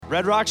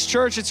Red Rocks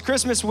Church, it's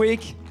Christmas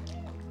week.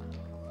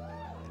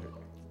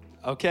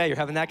 Okay, you're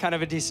having that kind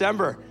of a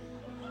December.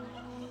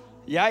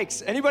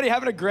 Yikes. Anybody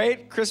having a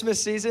great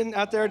Christmas season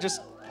out there? Just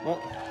a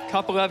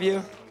couple of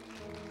you.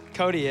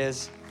 Cody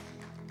is.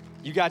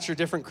 You got your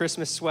different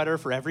Christmas sweater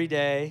for every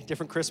day,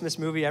 different Christmas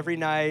movie every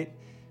night,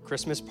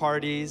 Christmas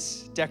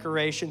parties,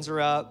 decorations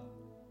are up.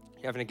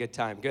 You're having a good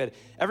time. Good.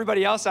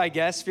 Everybody else, I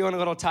guess, feeling a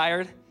little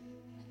tired,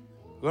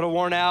 a little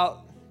worn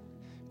out.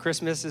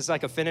 Christmas is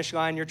like a finish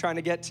line you're trying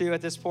to get to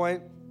at this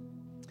point.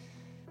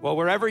 Well,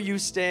 wherever you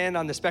stand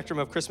on the spectrum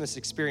of Christmas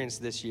experience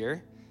this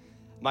year,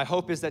 my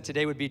hope is that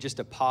today would be just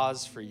a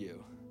pause for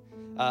you,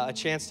 a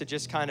chance to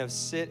just kind of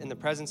sit in the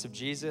presence of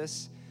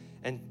Jesus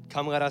and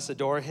come let us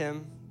adore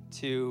him,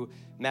 to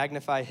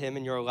magnify him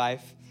in your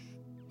life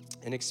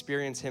and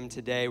experience him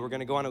today. We're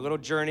going to go on a little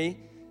journey,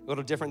 a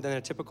little different than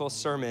a typical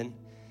sermon.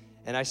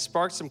 And I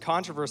sparked some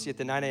controversy at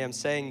the 9 a.m.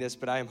 saying this,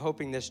 but I am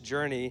hoping this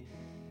journey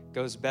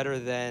goes better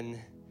than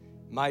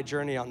my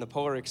journey on the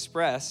Polar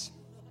Express.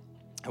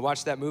 I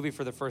watched that movie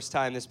for the first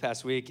time this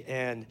past week,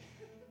 and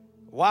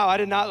wow, I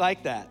did not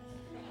like that.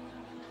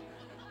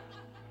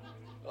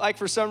 Like,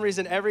 for some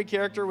reason, every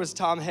character was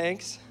Tom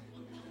Hanks,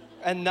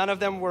 and none of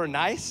them were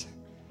nice.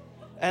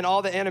 And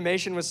all the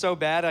animation was so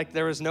bad, like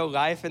there was no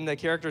life in the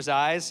characters'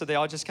 eyes, so they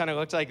all just kind of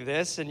looked like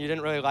this, and you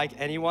didn't really like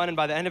anyone. And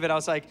by the end of it, I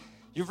was like,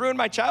 you've ruined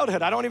my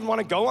childhood. I don't even want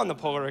to go on the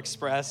Polar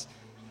Express.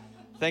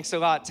 Thanks a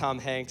lot, Tom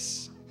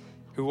Hanks,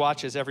 who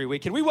watches every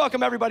week. Can we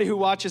welcome everybody who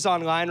watches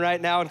online right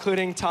now,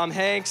 including Tom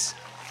Hanks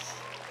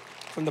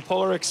from the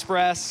Polar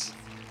Express.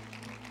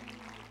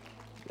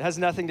 It has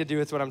nothing to do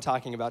with what I'm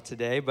talking about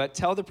today, but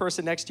tell the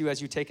person next to you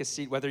as you take a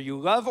seat whether you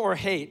love or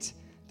hate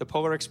the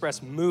Polar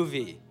Express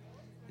movie.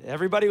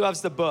 Everybody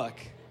loves the book.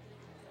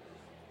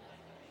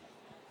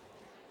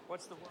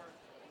 What's the word?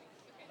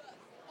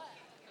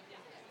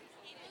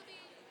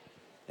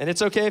 And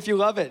it's okay if you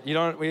love it.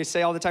 We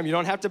say all the time, you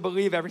don't have to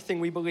believe everything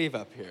we believe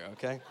up here,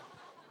 okay?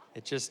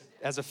 It just,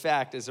 as a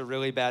fact, is a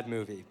really bad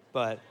movie,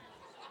 but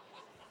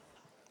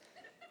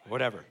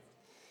whatever.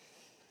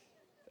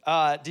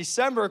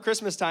 December,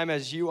 Christmas time,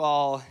 as you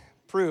all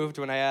proved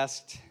when I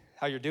asked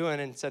how you're doing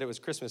and said it was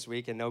Christmas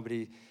week and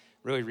nobody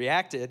really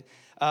reacted,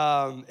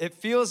 it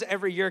feels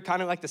every year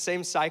kind of like the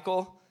same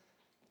cycle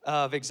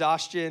of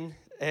exhaustion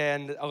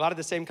and a lot of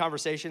the same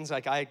conversations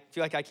like I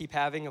feel like I keep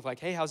having of like,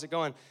 hey, how's it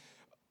going?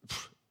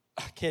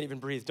 I can't even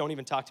breathe. Don't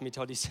even talk to me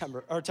till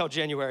December or till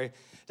January.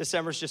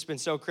 December's just been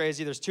so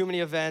crazy. There's too many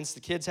events. The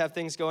kids have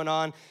things going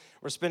on.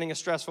 We're spending a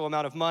stressful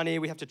amount of money.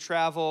 We have to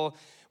travel.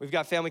 We've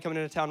got family coming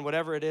into town,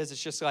 whatever it is.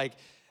 It's just like,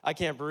 I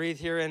can't breathe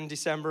here in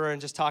December and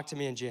just talk to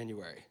me in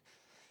January.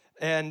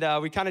 And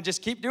we kind of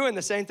just keep doing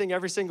the same thing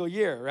every single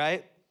year,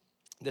 right?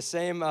 The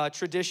same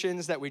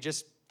traditions that we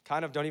just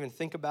kind of don't even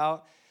think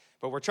about.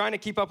 But we're trying to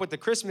keep up with the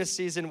Christmas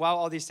season while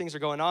all these things are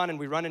going on. And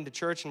we run into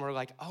church and we're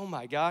like, oh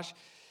my gosh,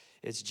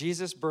 it's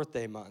Jesus'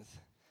 birthday month,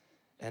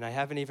 and I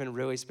haven't even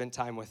really spent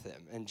time with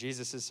him. And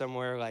Jesus is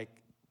somewhere like,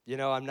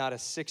 I'm not a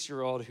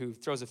 6-year-old who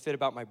throws a fit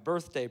about my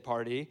birthday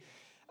party.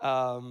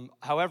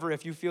 However,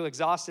 if you feel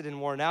exhausted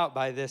and worn out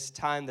by this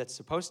time that's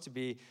supposed to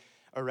be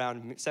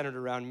centered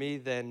around me,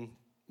 then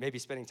maybe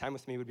spending time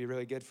with me would be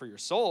really good for your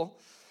soul.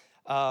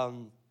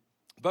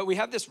 But we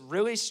have this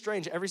really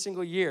strange, every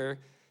single year,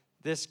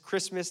 this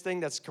Christmas thing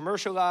that's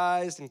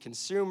commercialized and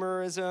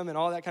consumerism and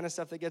all that kind of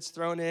stuff that gets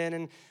thrown in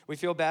and we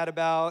feel bad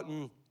about,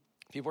 and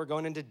people are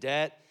going into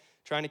debt,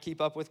 trying to keep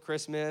up with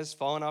Christmas,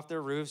 falling off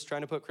their roofs,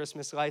 trying to put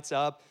Christmas lights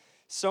up.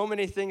 So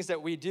many things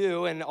that we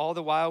do, and all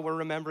the while we're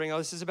remembering,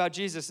 this is about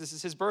Jesus, this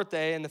is his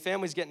birthday, and the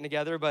family's getting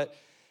together, but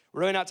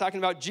we're really not talking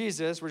about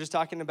Jesus. We're just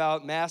talking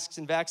about masks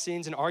and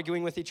vaccines and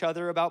arguing with each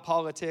other about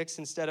politics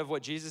instead of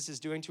what Jesus is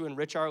doing to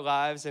enrich our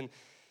lives. And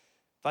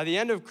by the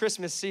end of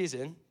Christmas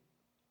season,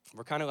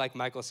 we're kind of like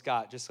Michael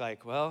Scott, just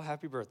like, well,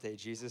 happy birthday,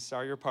 Jesus.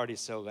 Sorry your party's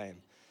so lame.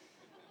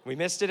 We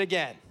missed it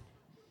again.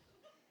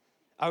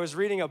 I was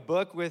reading a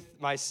book with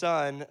my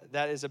son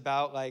that is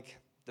about like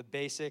the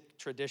basic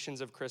traditions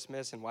of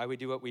Christmas and why we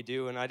do what we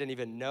do, and I didn't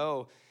even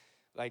know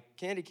like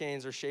candy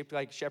canes are shaped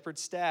like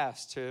shepherd's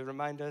staffs to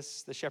remind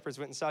us the shepherds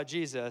went and saw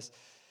Jesus.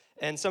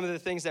 And some of the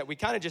things that we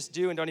kind of just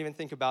do and don't even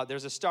think about.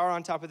 There's a star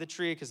on top of the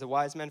tree because the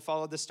wise men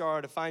followed the star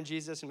to find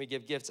Jesus, and we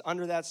give gifts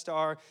under that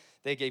star.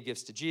 They gave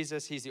gifts to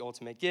Jesus. He's the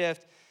ultimate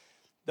gift.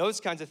 Those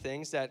kinds of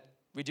things that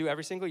we do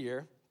every single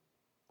year,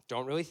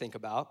 don't really think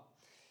about.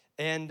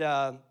 And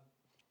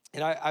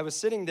I was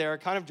sitting there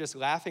kind of just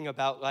laughing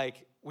about,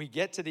 like, we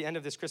get to the end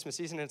of this Christmas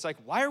season, and it's like,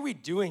 why are we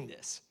doing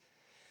this?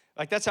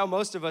 Like, that's how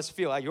most of us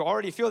feel. Like, you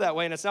already feel that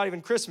way, and it's not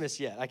even Christmas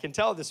yet. I can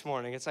tell this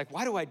morning. It's like,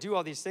 why do I do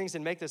all these things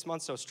and make this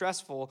month so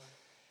stressful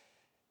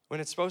when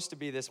it's supposed to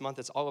be this month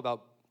that's all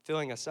about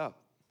filling us up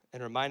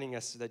and reminding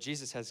us that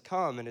Jesus has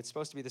come, and it's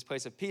supposed to be this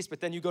place of peace. But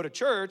then you go to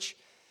church,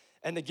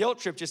 and the guilt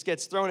trip just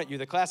gets thrown at you.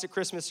 The classic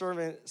Christmas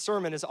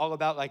sermon is all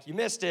about, like, you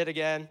missed it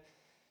again.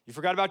 You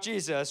forgot about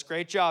Jesus.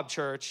 Great job,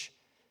 church.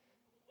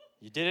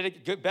 You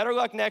did it. Better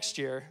luck next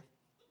year.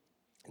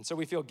 And so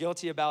we feel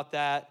guilty about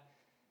that.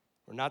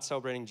 We're not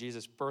celebrating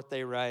Jesus'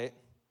 birthday right.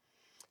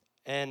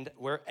 And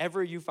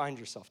wherever you find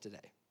yourself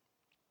today,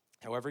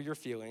 however you're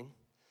feeling,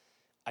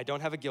 I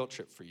don't have a guilt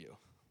trip for you.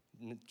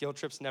 Guilt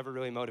trips never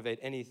really motivate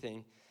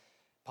anything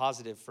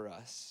positive for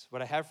us.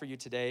 What I have for you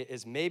today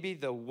is maybe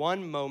the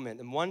one moment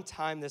and one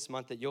time this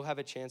month that you'll have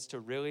a chance to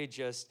really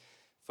just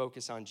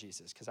focus on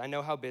Jesus. Because I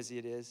know how busy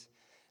it is,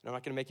 and I'm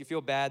not going to make you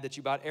feel bad that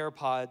you bought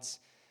AirPods,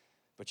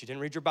 but you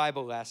didn't read your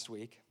Bible last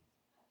week.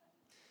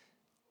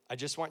 I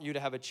just want you to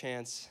have a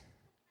chance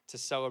to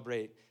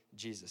celebrate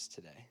Jesus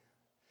today.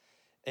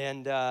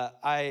 And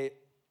I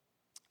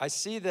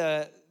see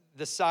the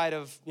side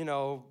of,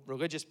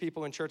 religious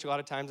people in church. A lot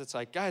of times it's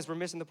like, guys, we're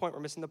missing the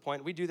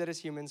point. We do that as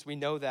humans. We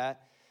know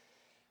that.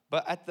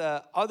 But at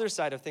the other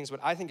side of things, what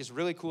I think is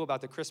really cool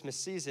about the Christmas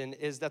season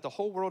is that the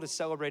whole world is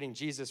celebrating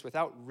Jesus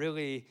without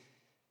really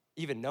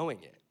even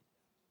knowing it.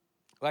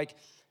 Like,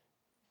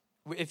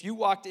 if you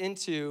walked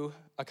into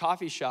a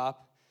coffee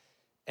shop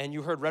and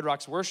you heard Red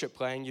Rocks worship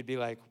playing, you'd be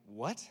like,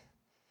 what?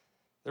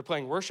 They're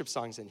playing worship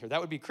songs in here. That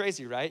would be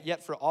crazy, right?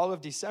 Yet for all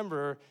of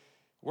December,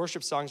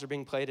 worship songs are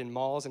being played in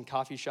malls and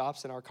coffee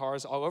shops and our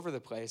cars all over the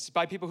place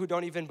by people who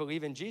don't even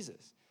believe in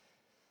Jesus.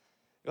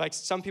 Like,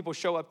 some people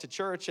show up to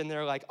church and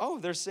they're like, oh,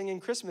 they're singing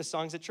Christmas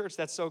songs at church.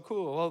 That's so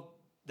cool. Well,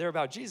 they're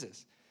about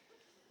Jesus.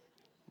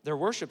 They're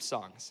worship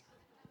songs.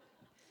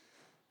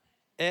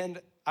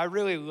 And I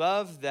really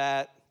love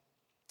that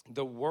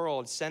the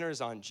world centers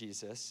on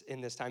Jesus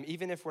in this time,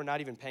 even if we're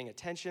not even paying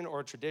attention,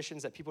 or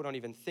traditions that people don't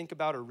even think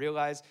about or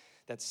realize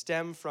that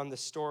stem from the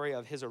story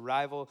of his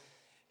arrival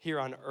here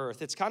on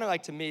earth. It's kind of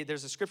like, to me,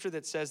 there's a scripture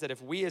that says that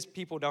if we as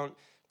people don't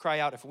cry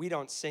out, if we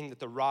don't sing, that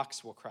the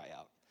rocks will cry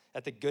out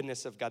at the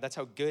goodness of God. That's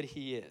how good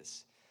he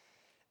is.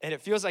 And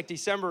it feels like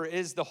December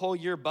is the whole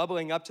year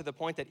bubbling up to the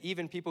point that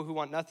even people who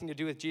want nothing to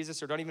do with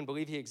Jesus or don't even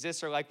believe he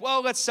exists are like,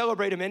 well, let's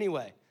celebrate him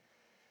anyway.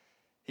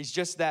 He's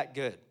just that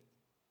good.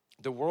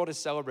 The world is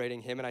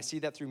celebrating him, and I see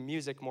that through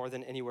music more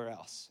than anywhere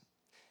else.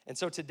 And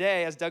so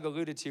today, as Doug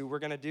alluded to, we're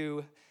going to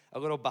do a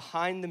little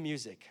behind the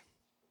music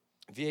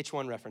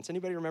VH1 reference.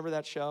 Anybody remember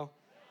that show?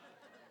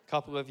 A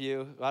couple of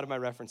you. A lot of my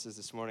references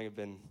this morning have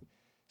been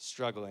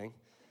struggling.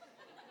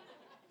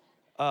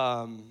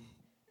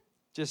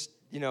 Just,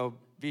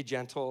 be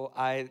gentle.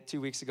 I, 2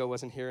 weeks ago,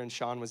 wasn't here, and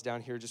Sean was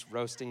down here just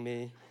roasting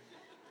me.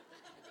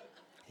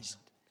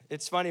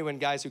 It's funny when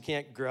guys who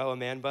can't grow a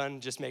man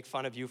bun just make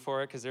fun of you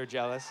for it because they're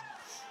jealous.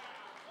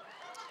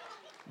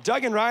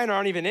 Doug and Ryan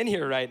aren't even in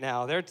here right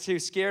now. They're too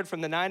scared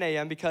from the 9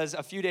 a.m. because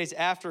a few days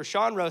after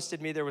Sean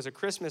roasted me, there was a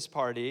Christmas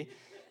party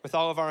with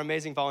all of our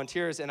amazing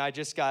volunteers, and I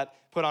just got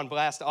put on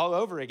blast all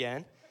over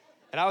again,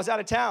 and I was out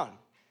of town.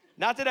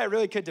 Not that I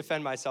really could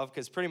defend myself,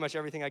 because pretty much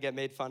everything I get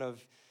made fun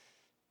of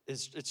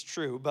it's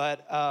true,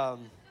 but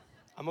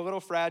I'm a little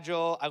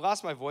fragile. I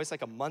lost my voice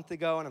like a month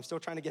ago, and I'm still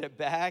trying to get it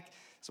back,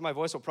 so my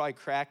voice will probably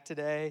crack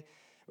today,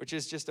 which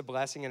is just a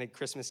blessing and a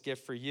Christmas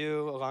gift for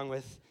you, along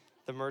with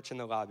the merch in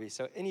the lobby.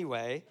 So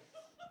anyway,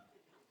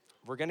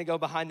 we're going to go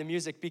behind the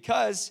music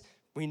because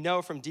we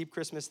know from deep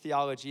Christmas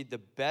theology, the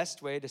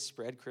best way to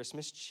spread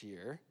Christmas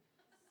cheer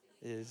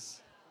is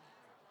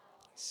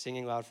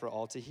singing loud for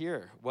all to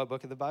hear. What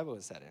book of the Bible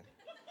is that in?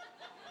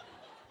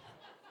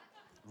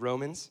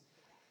 Romans?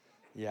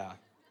 Yeah.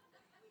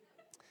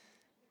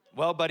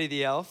 Well, Buddy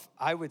the Elf,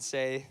 I would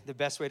say the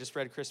best way to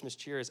spread Christmas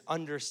cheer is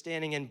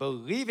understanding and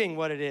believing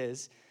what it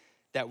is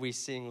that we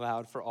sing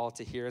loud for all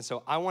to hear. And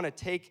so I want to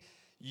take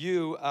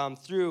you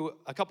through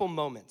a couple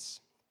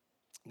moments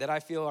that I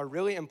feel are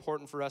really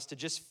important for us to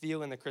just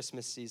feel in the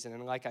Christmas season.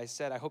 And like I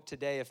said, I hope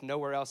today, if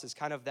nowhere else, is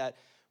kind of that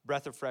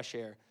breath of fresh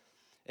air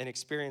and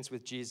experience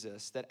with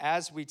Jesus, that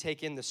as we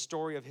take in the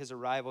story of his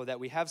arrival, that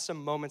we have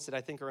some moments that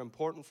I think are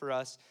important for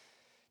us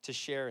to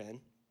share in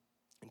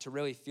and to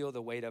really feel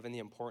the weight of and the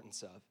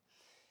importance of.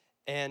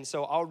 And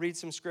so I'll read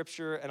some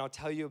scripture and I'll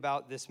tell you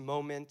about this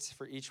moment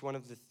for each one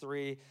of the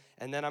three.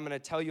 And then I'm going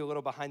to tell you a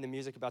little behind the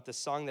music about the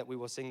song that we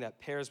will sing that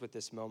pairs with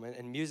this moment.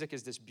 And music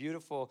is this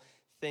beautiful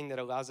thing that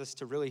allows us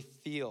to really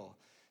feel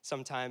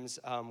sometimes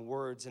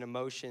words and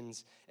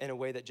emotions in a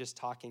way that just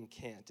talking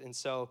can't. And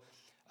so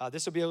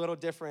this will be a little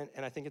different,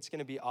 and I think it's going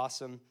to be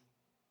awesome.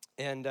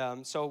 And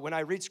so when I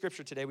read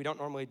scripture today, we don't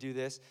normally do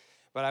this,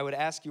 but I would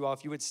ask you all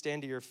if you would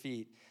stand to your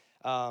feet.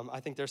 I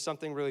think there's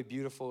something really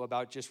beautiful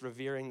about just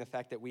revering the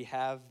fact that we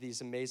have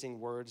these amazing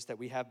words, that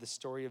we have the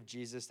story of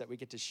Jesus, that we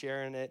get to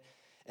share in it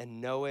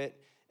and know it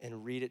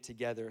and read it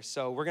together.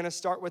 So we're going to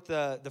start with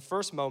the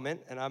first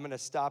moment, and I'm going to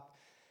stop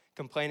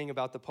complaining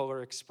about the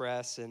Polar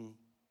Express and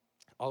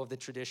all of the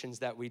traditions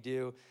that we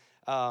do,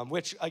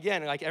 which,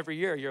 again, like every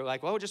year, you're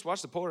like, well, just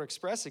watch the Polar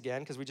Express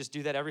again because we just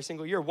do that every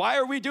single year. Why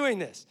are we doing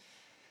this?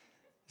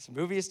 This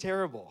movie is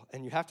terrible,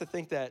 and you have to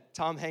think that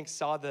Tom Hanks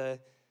saw that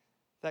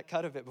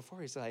cut of it before.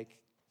 He's like,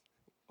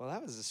 well,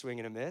 that was a swing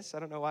and a miss. I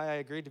don't know why I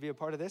agreed to be a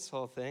part of this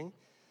whole thing.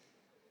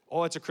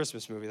 Oh, it's a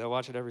Christmas movie. They'll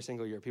watch it every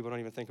single year. People don't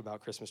even think about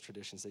Christmas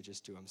traditions. They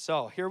just do them.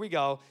 So here we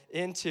go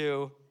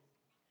into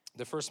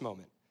the first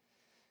moment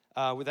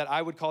that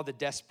I would call the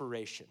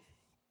desperation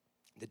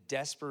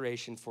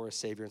for a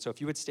Savior. And so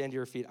if you would stand to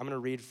your feet, I'm going to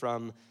read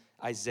from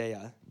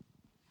Isaiah.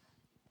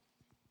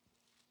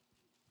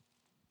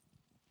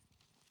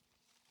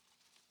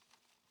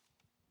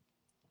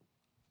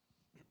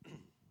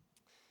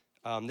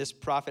 This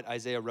prophet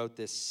Isaiah wrote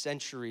this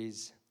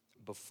centuries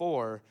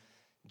before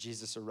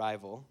Jesus'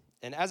 arrival.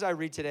 And as I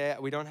read today,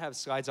 we don't have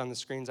slides on the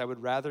screens. I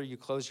would rather you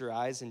close your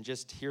eyes and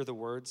just hear the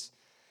words.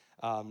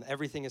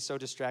 Everything is so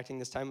distracting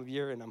this time of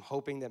year, and I'm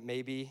hoping that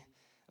maybe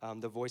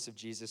the voice of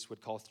Jesus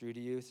would call through to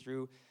you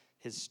through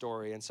his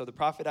story. And so the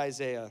prophet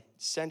Isaiah,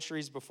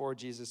 centuries before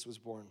Jesus was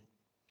born.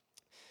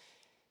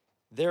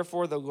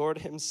 Therefore, the Lord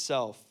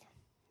himself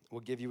will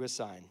give you a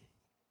sign.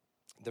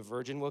 The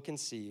virgin will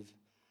conceive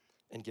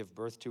and give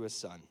birth to a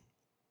son,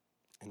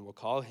 and will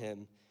call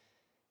him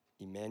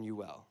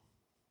Emmanuel,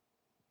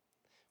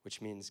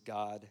 which means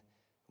God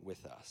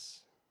with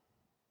us.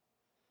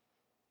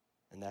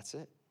 And that's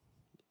it.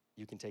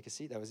 You can take a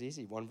seat. That was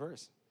easy. One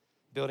verse.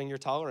 Building your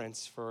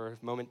tolerance for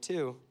moment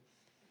 2,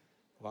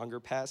 longer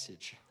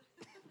passage.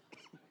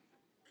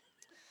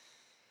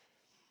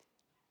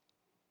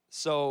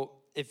 So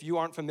if you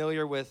aren't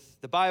familiar with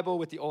the Bible,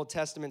 with the Old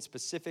Testament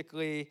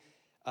specifically,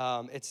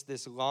 it's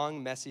this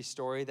long, messy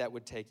story that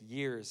would take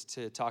years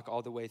to talk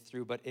all the way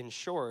through. But in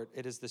short,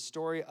 it is the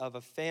story of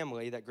a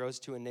family that grows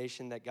to a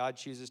nation that God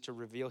chooses to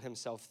reveal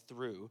himself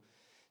through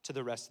to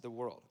the rest of the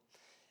world.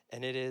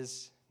 And it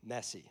is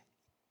messy.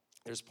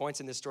 There's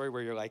points in this story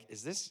where you're like,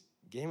 is this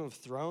Game of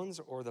Thrones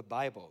or the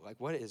Bible? Like,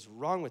 what is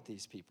wrong with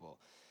these people?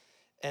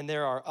 And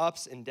there are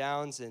ups and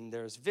downs, and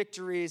there's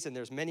victories, and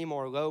there's many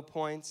more low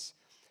points.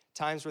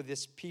 Times where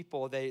this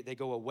people, they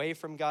go away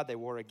from God, they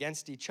war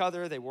against each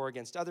other, they war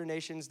against other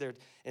nations, they're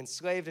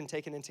enslaved and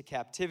taken into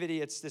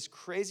captivity. It's this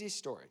crazy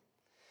story.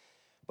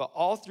 But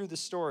all through the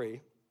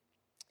story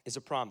is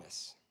a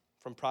promise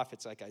from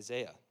prophets like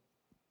Isaiah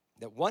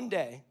that one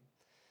day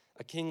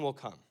a king will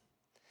come,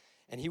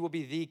 and he will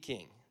be the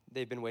king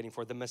they've been waiting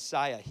for, the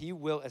Messiah. He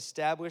will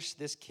establish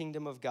this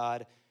kingdom of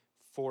God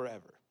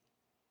forever.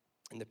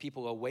 And the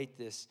people await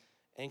this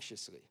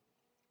anxiously,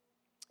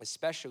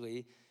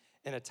 especially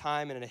in a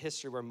time and in a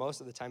history where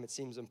most of the time it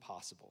seems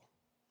impossible.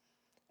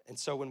 And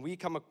so when we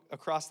come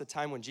across the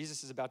time when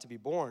Jesus is about to be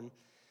born,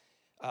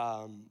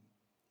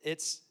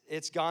 it's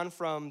gone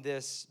from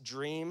this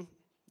dream,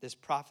 this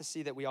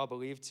prophecy that we all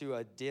believe, to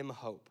a dim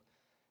hope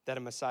that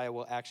a Messiah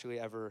will actually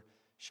ever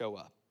show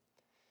up.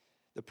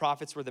 The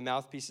prophets were the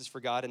mouthpieces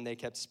for God, and they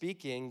kept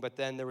speaking, but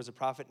then there was a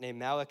prophet named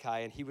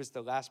Malachi, and he was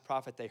the last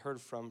prophet they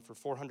heard from for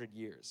 400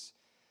 years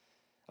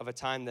of a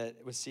time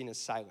that was seen as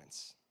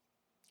silence,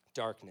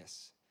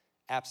 darkness,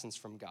 absence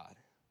from God.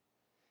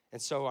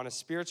 And so on a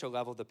spiritual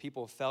level, the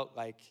people felt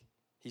like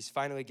he's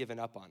finally given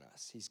up on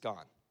us. He's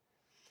gone.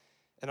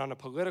 And on a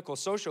political,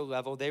 social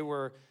level, they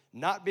were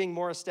not being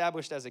more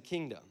established as a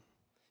kingdom.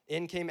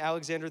 In came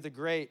Alexander the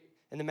Great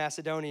and the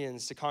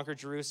Macedonians to conquer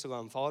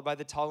Jerusalem, followed by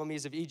the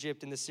Ptolemies of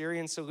Egypt and the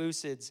Syrian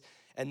Seleucids,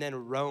 and then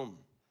Rome,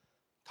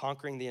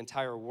 conquering the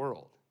entire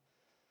world.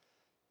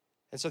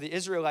 And so the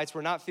Israelites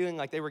were not feeling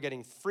like they were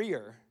getting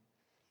freer.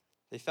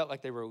 They felt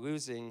like they were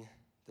losing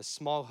the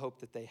small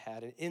hope that they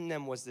had, and in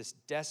them was this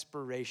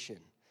desperation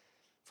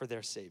for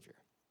their Savior.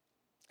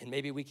 And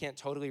maybe we can't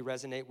totally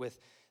resonate with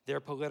their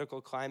political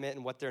climate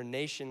and what their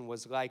nation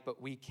was like,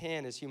 but we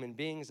can, as human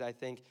beings, I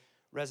think,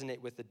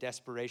 resonate with the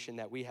desperation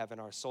that we have in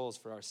our souls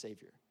for our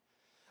Savior.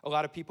 A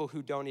lot of people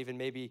who don't even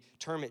maybe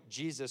term it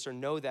Jesus or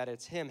know that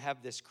it's him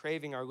have this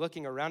craving, are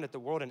looking around at the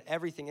world and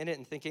everything in it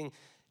and thinking,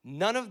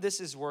 none of this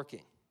is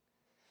working.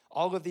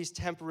 All of these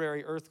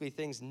temporary earthly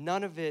things,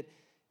 none of it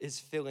is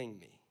filling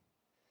me.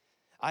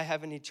 I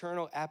have an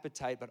eternal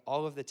appetite, but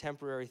all of the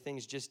temporary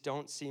things just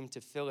don't seem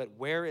to fill it.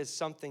 Where is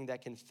something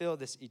that can fill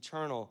this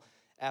eternal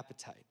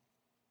appetite?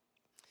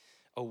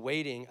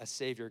 Awaiting a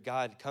Savior.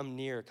 God, come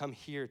near, come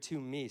here to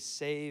me,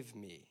 save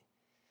me.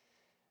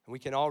 And we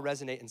can all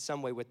resonate in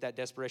some way with that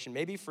desperation.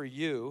 Maybe for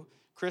you,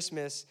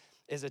 Christmas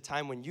is a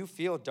time when you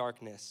feel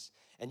darkness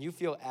and you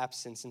feel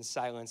absence and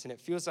silence, and it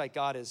feels like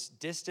God is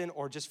distant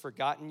or just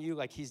forgotten you,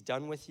 like he's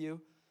done with you.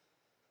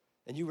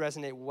 And you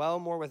resonate well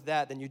more with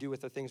that than you do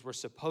with the things we're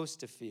supposed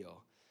to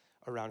feel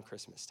around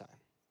Christmas time.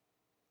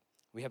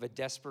 We have a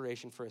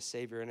desperation for a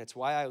Savior, and it's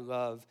why I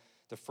love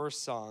the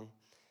first song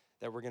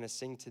that we're going to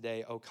sing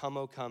today, O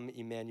Come,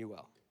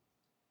 Emmanuel.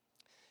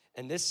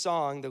 And this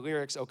song, the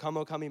lyrics, O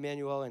come,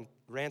 Emmanuel, and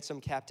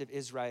ransom captive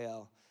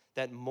Israel,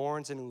 that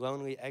mourns in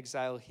lonely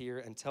exile here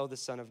until the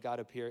Son of God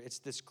appear. It's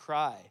this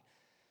cry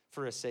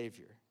for a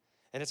Savior.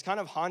 And it's kind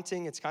of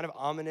haunting, it's kind of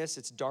ominous,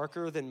 it's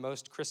darker than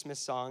most Christmas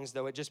songs,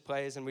 though it just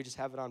plays and we just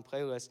have it on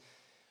playlists.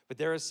 But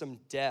there is some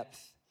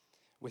depth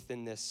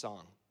within this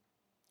song,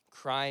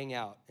 crying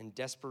out in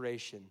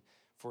desperation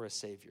for a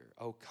Savior.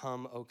 Oh,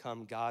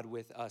 come, God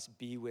with us,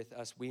 be with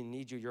us. We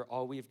need you, you're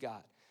all we've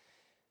got.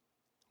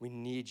 We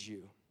need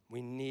you,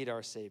 we need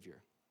our Savior.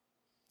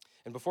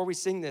 And before we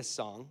sing this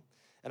song,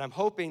 and I'm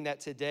hoping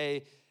that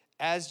today,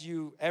 as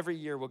you every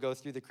year will go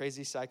through the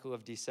crazy cycle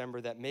of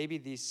December, that maybe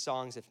these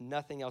songs, if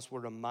nothing else, will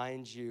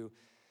remind you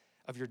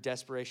of your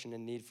desperation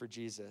and need for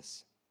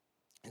Jesus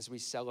as we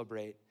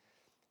celebrate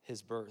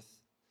his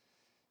birth.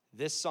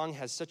 This song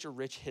has such a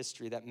rich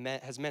history that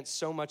has meant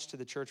so much to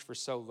the church for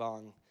so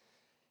long.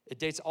 It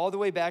dates all the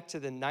way back to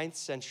the 9th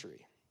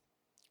century.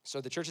 So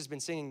the church has been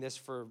singing this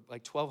for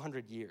like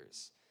 1,200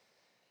 years.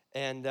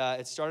 And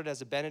it started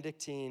as a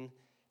Benedictine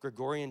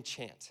Gregorian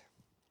chant.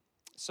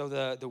 So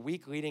the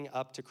week leading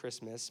up to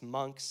Christmas,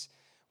 monks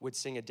would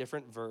sing a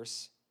different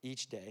verse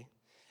each day,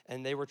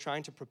 and they were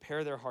trying to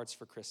prepare their hearts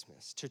for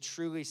Christmas, to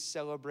truly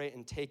celebrate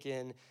and take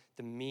in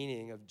the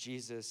meaning of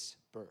Jesus'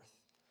 birth.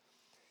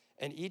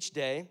 And each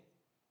day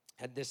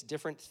had this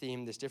different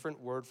theme, this different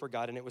word for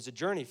God, and it was a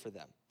journey for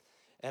them.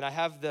 And I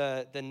have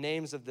the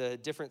names of the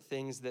different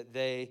things that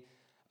they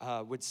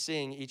would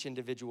sing each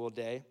individual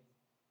day.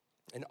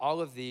 And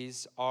all of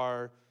these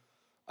are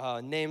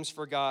names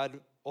for God,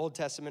 Old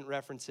Testament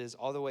references,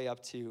 all the way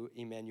up to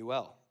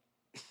Emmanuel.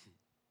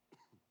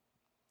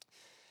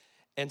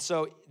 And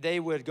so they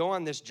would go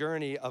on this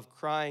journey of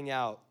crying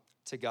out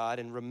to God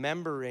and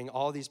remembering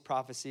all these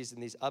prophecies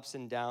and these ups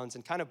and downs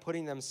and kind of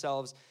putting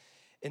themselves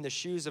in the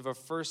shoes of a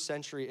first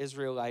century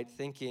Israelite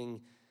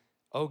thinking,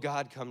 oh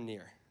God, come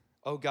near.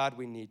 Oh God,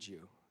 we need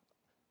you.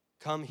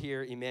 Come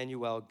here,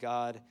 Emmanuel,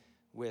 God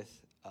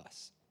with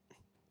us.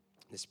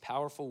 This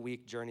powerful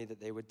week journey that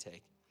they would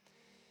take.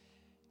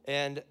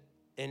 And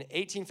in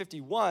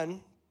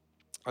 1851,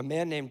 a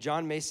man named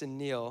John Mason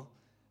Neal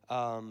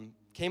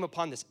came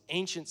upon this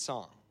ancient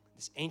song,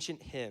 this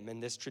ancient hymn,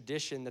 and this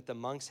tradition that the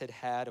monks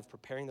had of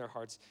preparing their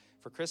hearts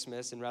for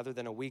Christmas. And rather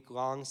than a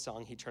week-long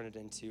song, he turned it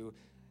into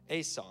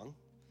a song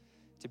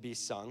to be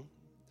sung,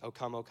 O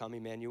come,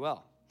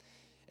 Emmanuel.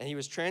 And he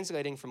was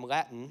translating from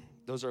Latin.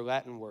 Those are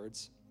Latin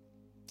words.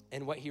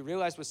 And what he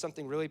realized was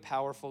something really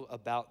powerful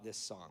about this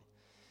song,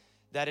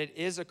 that it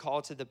is a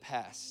call to the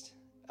past,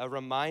 a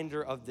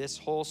reminder of this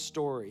whole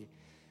story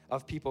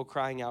of people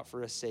crying out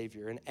for a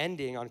Savior and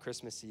ending on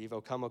Christmas Eve,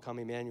 O come,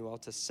 Emmanuel,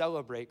 to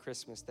celebrate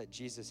Christmas that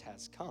Jesus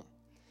has come.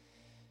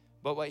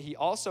 But what he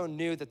also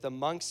knew that the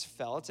monks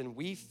felt and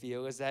we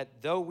feel is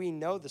that though we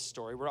know the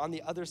story, we're on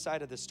the other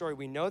side of the story.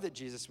 We know that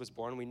Jesus was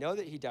born. We know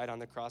that he died on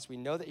the cross. We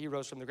know that he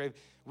rose from the grave.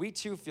 We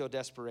too feel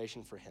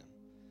desperation for him.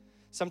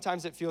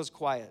 Sometimes it feels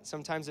quiet.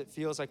 Sometimes it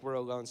feels like we're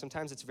alone.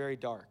 Sometimes it's very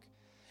dark.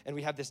 And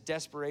we have this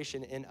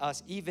desperation in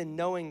us, even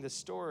knowing the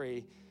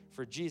story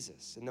for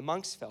Jesus. And the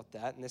monks felt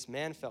that, and this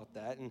man felt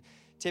that, and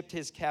tipped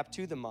his cap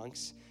to the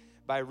monks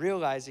by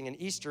realizing an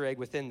Easter egg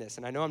within this.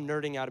 And I know I'm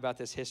nerding out about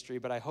this history,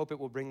 but I hope it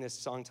will bring this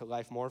song to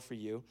life more for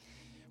you.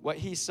 What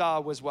he saw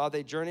was while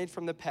they journeyed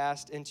from the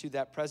past into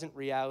that present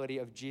reality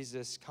of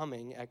Jesus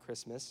coming at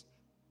Christmas,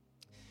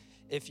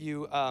 if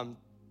you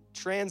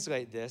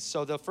translate this,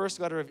 so the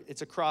first letter of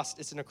it's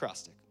an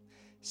acrostic,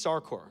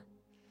 Sarkor,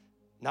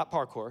 not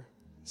parkour,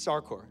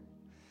 Sarkor.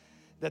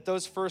 That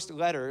those first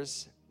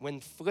letters, when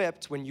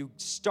flipped, when you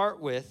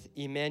start with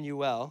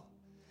Emmanuel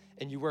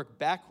and you work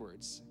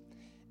backwards,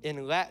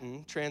 in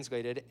Latin,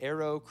 translated,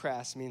 ero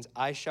cras means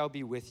I shall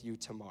be with you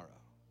tomorrow.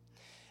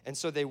 And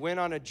so they went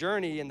on a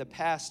journey in the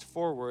past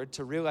forward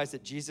to realize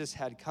that Jesus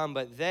had come,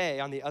 but they,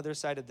 on the other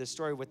side of this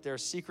story, with their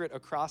secret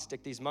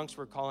acrostic, these monks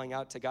were calling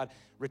out to God,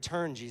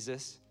 return,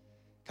 Jesus,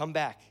 come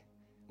back,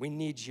 we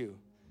need you.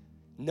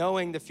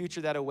 Knowing the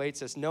future that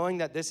awaits us, knowing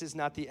that this is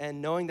not the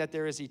end, knowing that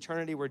there is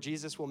eternity where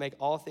Jesus will make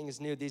all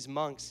things new, these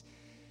monks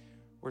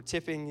were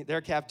tipping their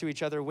cap to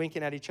each other,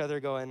 winking at each other,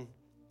 going,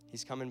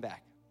 he's coming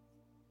back.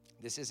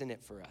 This isn't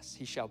it for us.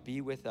 He shall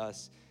be with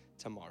us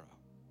tomorrow.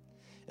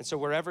 And so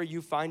wherever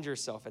you find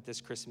yourself at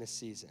this Christmas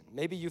season,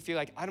 maybe you feel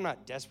like, I'm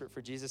not desperate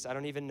for Jesus. I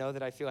don't even know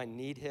that I feel I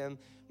need him.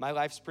 My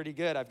life's pretty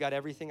good. I've got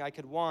everything I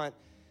could want.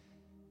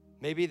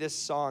 Maybe this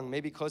song,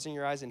 maybe closing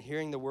your eyes and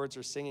hearing the words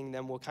or singing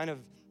them will kind of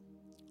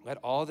let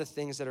all the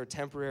things that are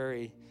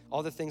temporary,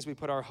 all the things we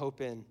put our hope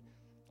in,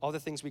 all the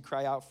things we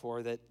cry out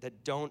for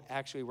that don't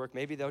actually work,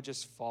 maybe they'll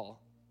just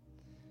fall.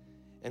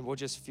 And we'll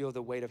just feel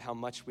the weight of how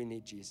much we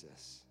need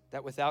Jesus.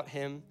 That without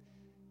him,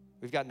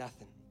 we've got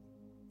nothing.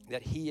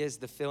 That he is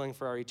the filling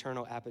for our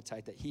eternal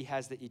appetite, that he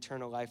has the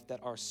eternal life that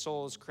our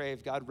souls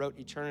crave. God wrote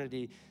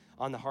eternity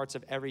on the hearts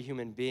of every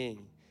human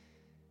being.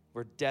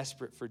 We're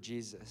desperate for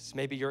Jesus.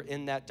 Maybe you're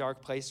in that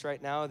dark place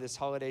right now. This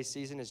holiday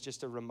season is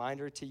just a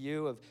reminder to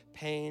you of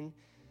pain.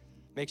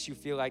 Makes you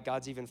feel like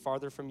God's even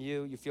farther from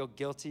you. You feel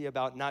guilty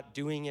about not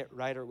doing it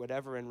right or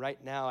whatever. And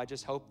right now, I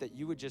just hope that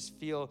you would just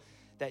feel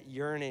that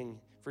yearning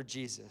for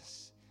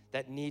Jesus,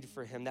 that need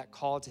for him, that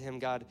call to him,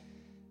 God,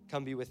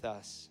 come be with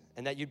us.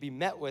 And that you'd be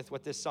met with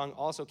what this song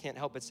also can't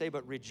help but say,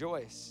 but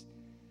rejoice,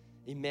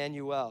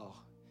 Emmanuel.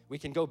 We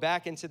can go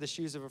back into the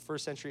shoes of a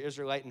first century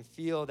Israelite and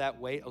feel that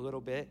weight a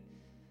little bit.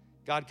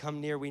 God, come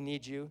near, we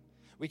need you.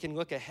 We can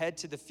look ahead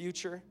to the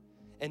future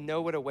and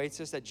know what awaits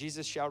us, that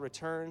Jesus shall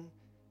return.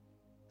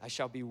 I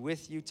shall be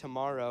with you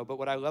tomorrow. But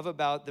what I love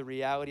about the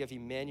reality of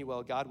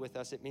Emmanuel, God with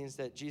us, it means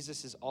that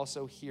Jesus is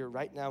also here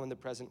right now in the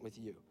present with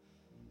you.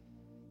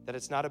 That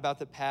it's not about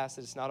the past,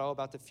 that it's not all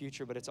about the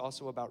future, but it's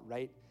also about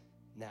right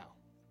now.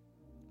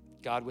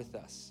 God with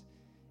us,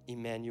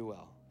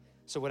 Emmanuel.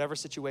 So whatever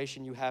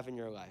situation you have in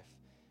your life,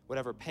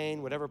 whatever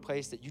pain, whatever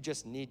place that you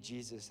just need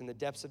Jesus, in the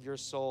depths of your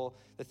soul,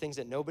 the things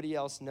that nobody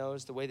else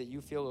knows, the way that you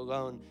feel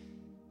alone,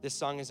 this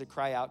song is a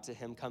cry out to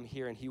him, come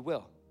here, and he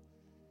will.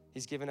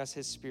 He's given us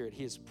his spirit.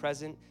 He is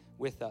present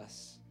with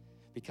us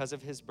because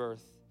of his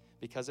birth,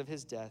 because of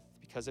his death,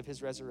 because because of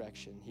his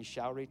resurrection. He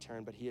shall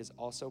return, but he is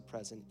also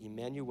present.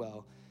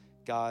 Emmanuel,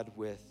 God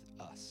with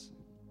us.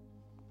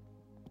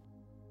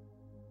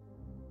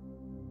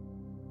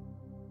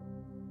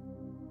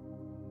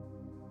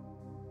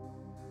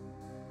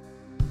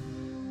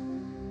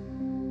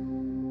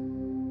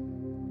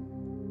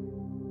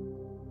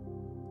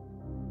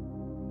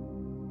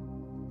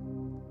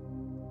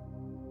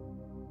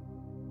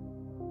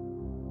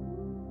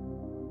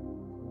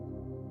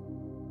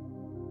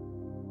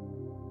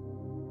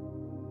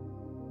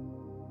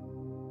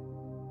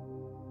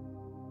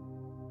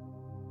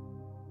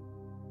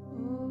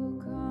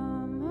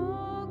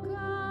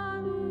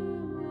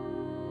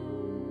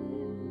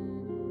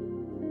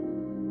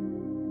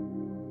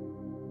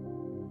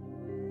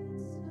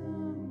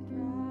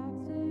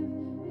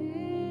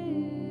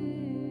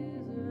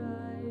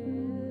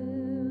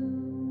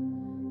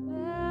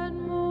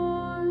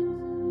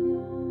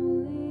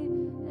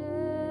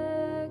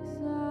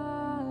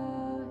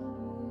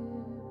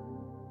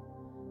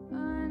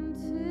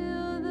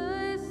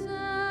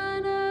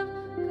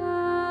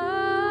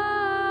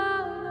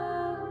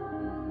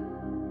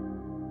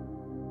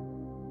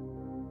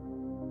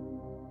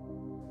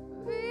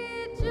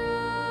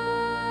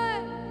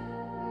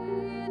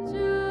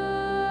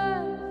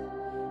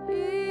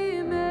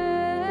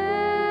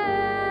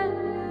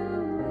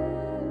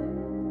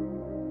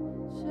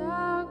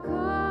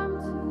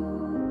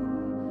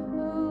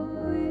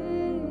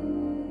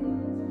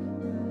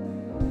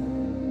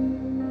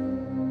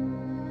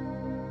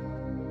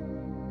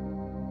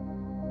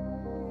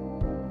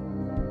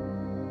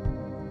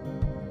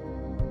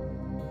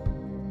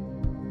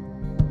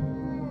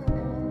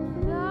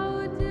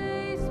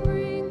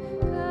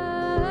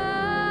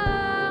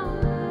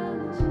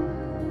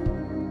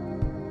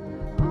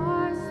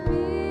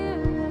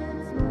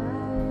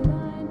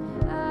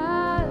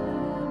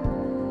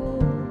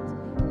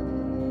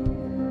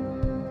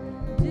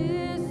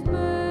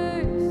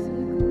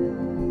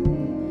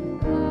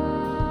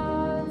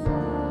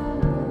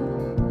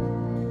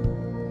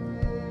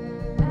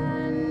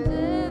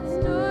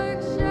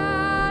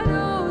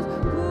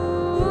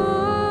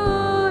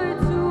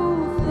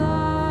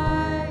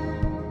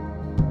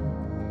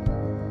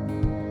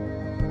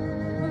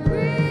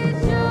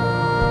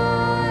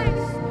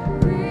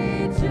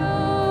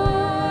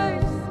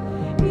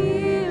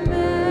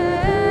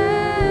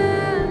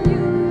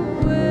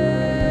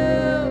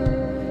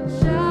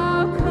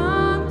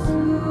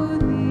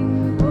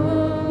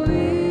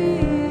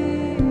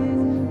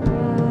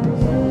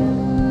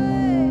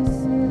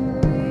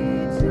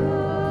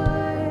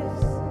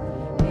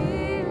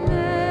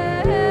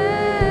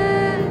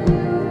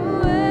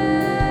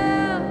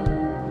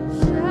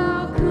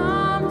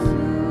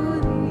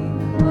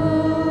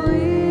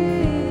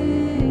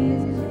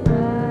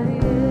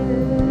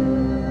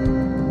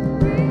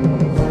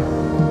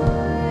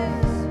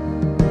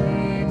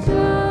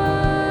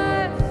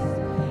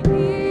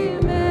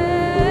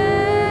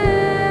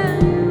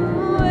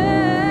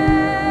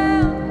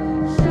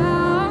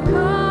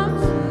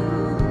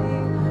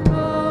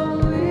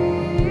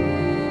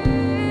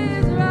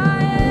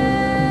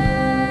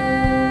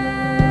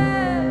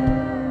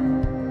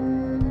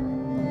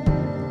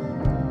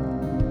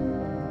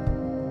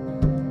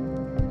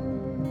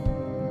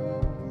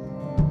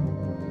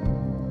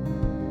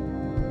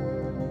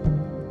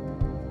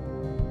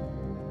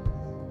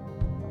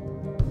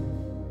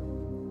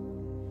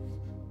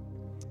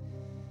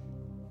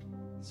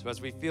 So as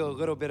we feel a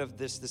little bit of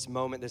this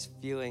moment, this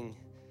feeling,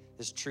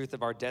 this truth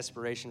of our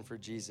desperation for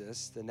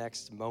Jesus, the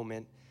next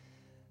moment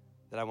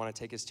that I want to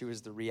take us to is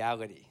the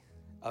reality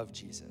of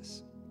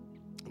Jesus.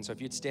 And so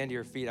if you'd stand to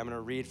your feet, I'm going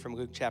to read from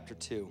Luke chapter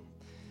 2.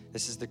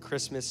 This is the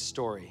Christmas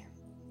story.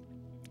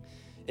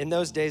 In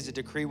those days, a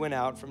decree went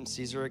out from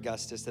Caesar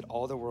Augustus that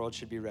all the world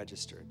should be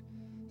registered.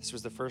 This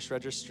was the first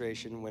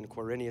registration when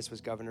Quirinius was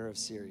governor of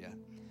Syria.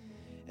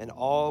 And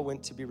all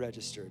went to be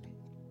registered,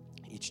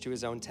 each to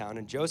his own town.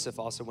 And Joseph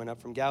also went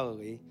up from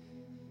Galilee,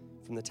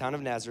 from the town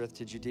of Nazareth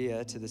to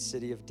Judea, to the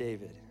city of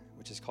David,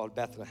 which is called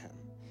Bethlehem,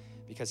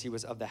 because he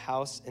was of the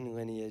house and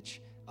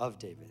lineage of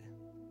David,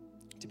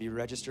 to be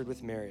registered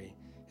with Mary,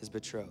 his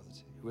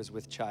betrothed, who was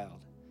with child.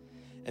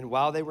 And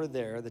while they were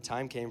there, the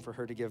time came for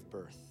her to give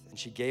birth. And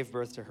she gave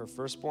birth to her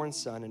firstborn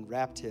son and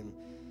wrapped him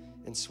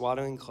in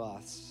swaddling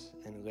cloths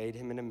and laid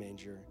him in a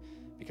manger,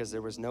 because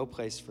there was no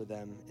place for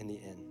them in the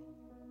inn.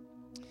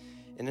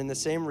 And in the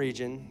same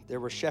region, there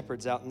were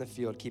shepherds out in the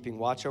field, keeping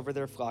watch over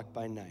their flock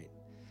by night.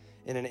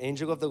 And an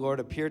angel of the Lord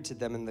appeared to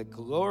them, and the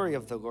glory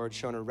of the Lord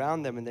shone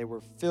around them, and they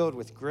were filled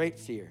with great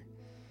fear.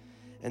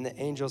 And the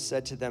angel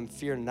said to them,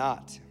 "Fear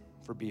not,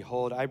 for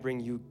behold, I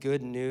bring you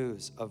good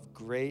news of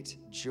great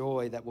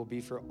joy that will be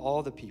for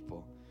all the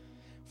people.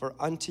 For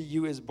unto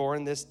you is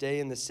born this day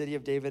in the city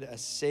of David a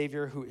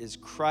Savior, who is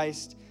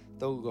Christ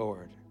the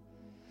Lord.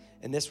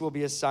 And this will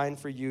be a sign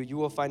for you. You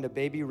will find a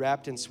baby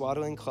wrapped in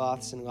swaddling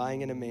cloths and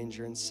lying in a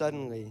manger." And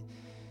suddenly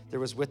there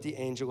was with the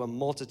angel a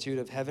multitude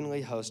of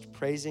heavenly hosts,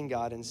 praising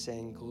God and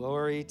saying,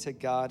 "Glory to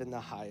God in the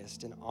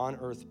highest, and on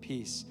earth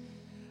peace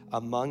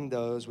among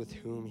those with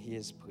whom he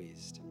is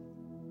pleased."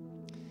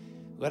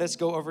 Let us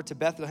go over to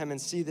Bethlehem and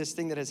see this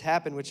thing that has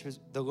happened, which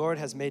the Lord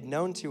has made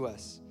known to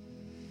us."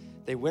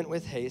 They went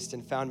with haste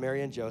and found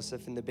Mary and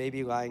Joseph and the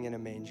baby lying in a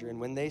manger. And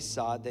when they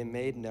saw it, they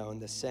made known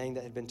the saying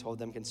that had been told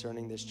them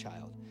concerning this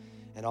child.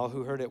 And all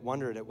who heard it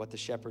wondered at what the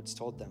shepherds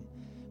told them.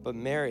 But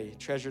Mary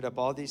treasured up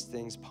all these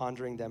things,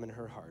 pondering them in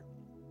her heart.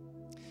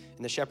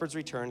 And the shepherds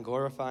returned,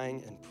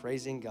 glorifying and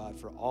praising God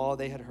for all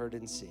they had heard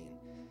and seen,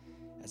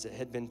 as it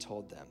had been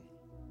told them.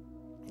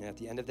 And at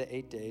the end of the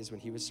 8 days, when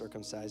he was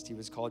circumcised, he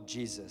was called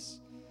Jesus,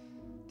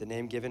 the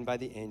name given by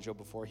the angel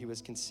before he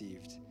was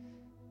conceived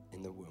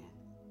in the womb.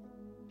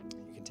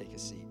 You can take a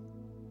seat.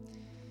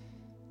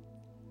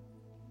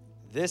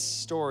 This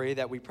story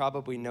that we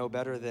probably know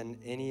better than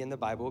any in the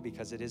Bible,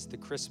 because it is the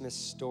Christmas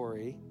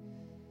story,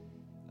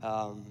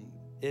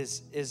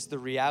 is the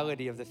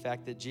reality of the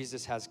fact that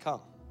Jesus has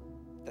come,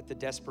 that the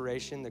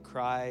desperation, the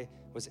cry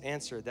was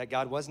answered, that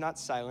God was not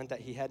silent,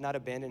 that he had not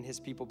abandoned his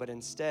people, but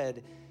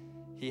instead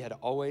he had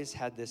always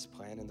had this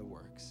plan in the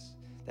works,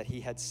 that he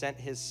had sent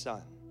his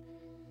son.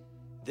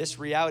 This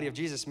reality of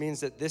Jesus means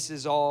that this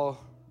is all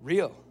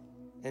real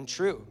and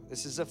true.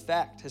 This is a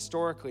fact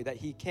historically, that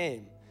he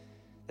came,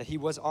 that he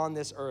was on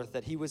this earth,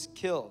 that he was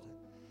killed.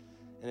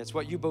 And it's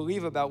what you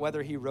believe about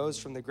whether he rose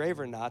from the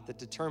grave or not that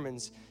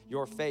determines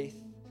your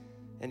faith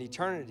and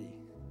eternity.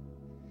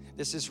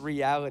 This is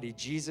reality.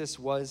 Jesus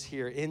was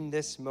here in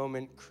this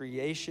moment.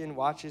 Creation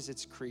watches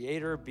its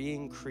creator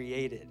being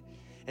created.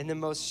 In the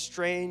most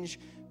strange,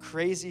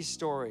 crazy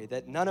story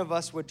that none of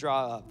us would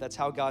draw up. That's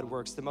how God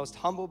works. The most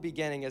humble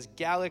beginning as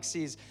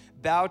galaxies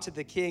bow to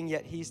the king,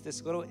 yet he's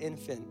this little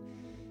infant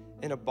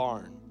in a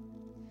barn.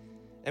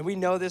 And we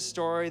know this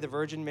story, the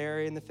Virgin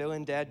Mary and the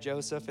fill-in dad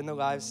Joseph and the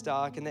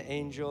livestock and the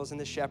angels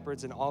and the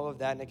shepherds and all of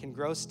that. And it can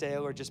grow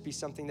stale or just be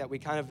something that we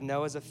kind of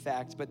know as a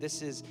fact. But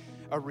this is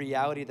a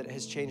reality that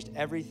has changed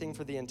everything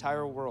for the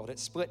entire world. It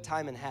split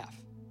time in half.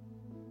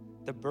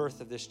 The birth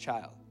of this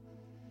child.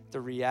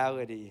 The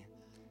reality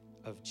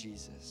of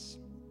Jesus.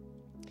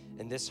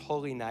 And this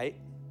holy night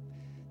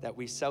that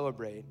we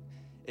celebrate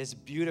is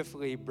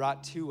beautifully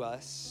brought to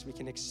us. We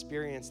can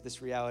experience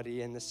this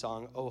reality in the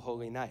song, "O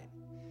Holy Night."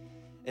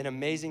 An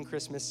amazing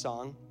Christmas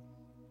song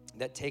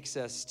that takes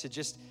us to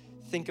just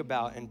think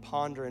about and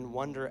ponder and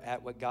wonder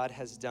at what God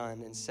has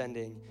done in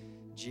sending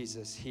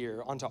Jesus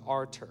here onto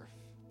our turf,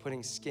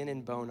 putting skin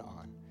and bone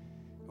on.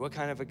 What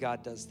kind of a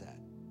God does that?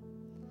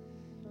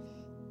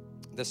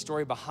 The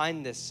story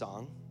behind this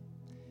song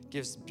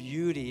gives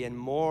beauty and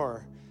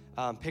more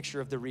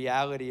picture of the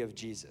reality of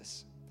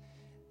Jesus.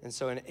 And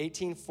so in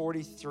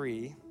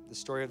 1843, the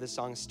story of the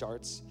song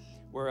starts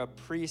where a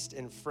priest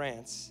in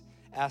France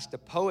asked a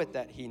poet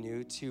that he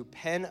knew to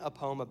pen a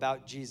poem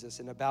about Jesus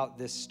and about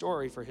this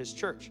story for his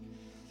church.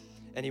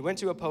 And he went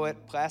to a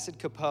poet, Placide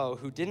Cappeau,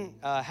 who didn't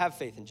have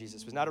faith in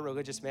Jesus, was not a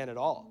religious man at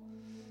all.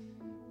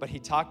 But he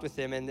talked with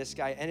him, and this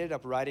guy ended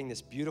up writing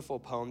this beautiful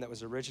poem that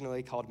was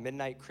originally called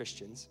Midnight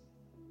Christians.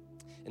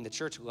 And the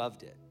church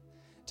loved it,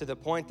 to the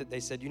point that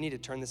they said, "You need to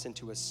turn this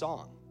into a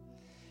song."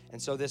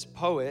 And so this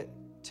poet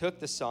took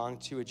the song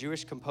to a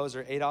Jewish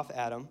composer, Adolf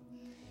Adam,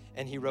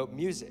 and he wrote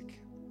music.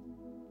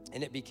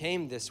 And it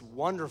became this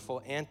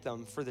wonderful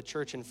anthem for the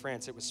church in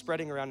France. It was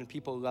spreading around and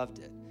people loved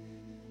it.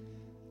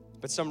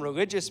 But some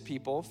religious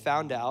people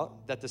found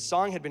out that the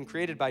song had been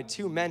created by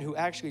two men who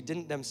actually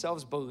didn't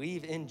themselves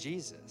believe in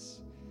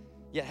Jesus,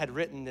 yet had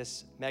written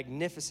this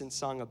magnificent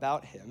song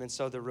about him. And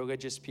so the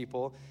religious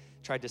people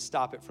tried to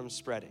stop it from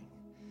spreading.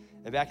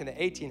 And back in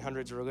the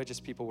 1800s,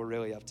 religious people were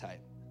really uptight.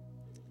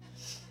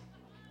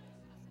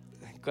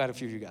 Glad a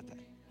few of you got that.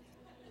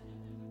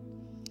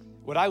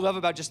 What I love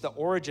about just the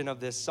origin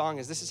of this song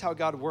is this is how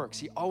God works.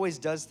 He always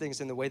does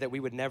things in the way that we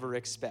would never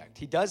expect.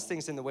 He does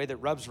things in the way that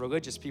rubs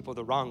religious people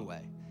the wrong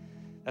way.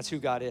 That's who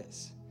God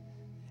is.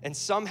 And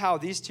somehow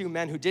these two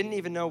men who didn't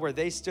even know where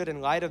they stood in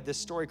light of this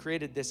story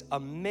created this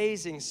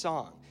amazing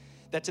song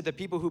that to the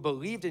people who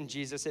believed in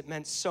Jesus, it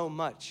meant so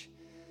much.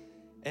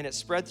 And it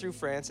spread through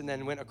France and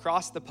then went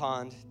across the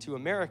pond to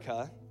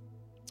America,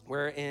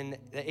 where in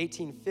the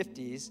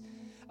 1850s,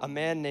 a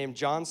man named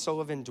John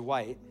Sullivan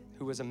Dwight,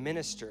 who was a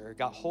minister,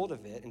 got hold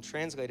of it and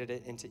translated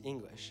it into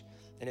English.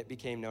 And it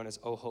became known as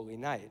 "O Holy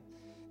Night,"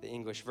 the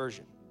English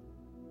version.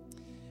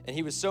 And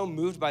he was so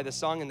moved by the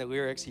song and the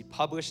lyrics, he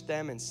published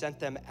them and sent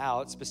them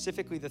out,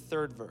 specifically the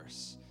third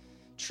verse.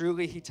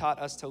 "Truly he taught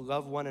us to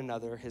love one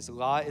another. His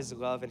law is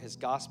love and his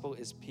gospel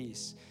is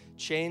peace.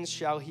 Chains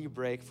shall he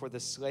break, for the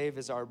slave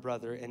is our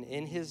brother, and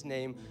in his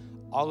name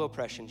all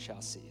oppression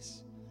shall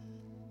cease."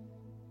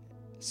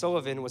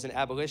 Sullivan was an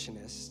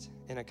abolitionist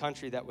in a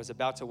country that was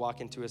about to walk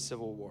into a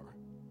civil war.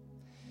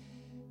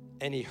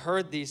 And he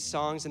heard these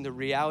songs and the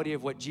reality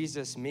of what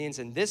Jesus means.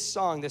 And this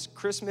song, this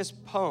Christmas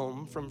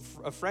poem from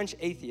a French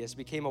atheist,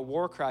 became a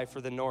war cry for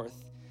the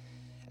North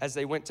as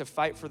they went to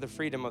fight for the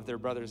freedom of their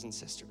brothers and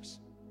sisters.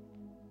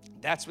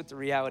 That's what the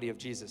reality of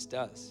Jesus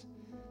does.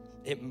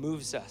 It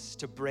moves us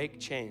to break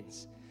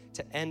chains,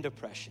 to end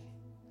oppression,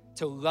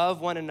 to love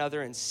one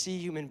another and see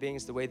human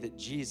beings the way that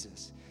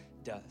Jesus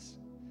does.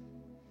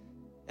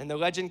 And the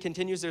legend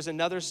continues. There's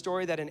another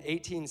story that in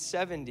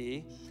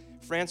 1870,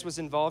 France was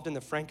involved in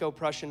the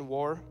Franco-Prussian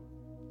War,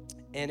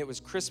 and it was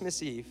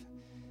Christmas Eve,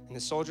 and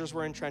the soldiers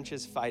were in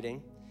trenches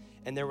fighting,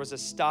 and there was a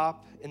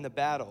stop in the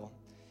battle.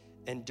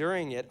 And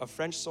during it, a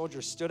French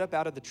soldier stood up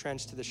out of the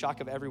trench to the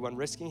shock of everyone,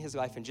 risking his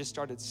life, and just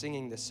started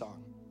singing this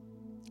song.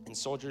 And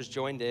soldiers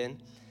joined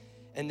in,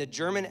 and the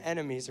German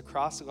enemies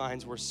across the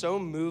lines were so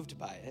moved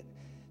by it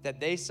that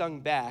they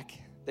shot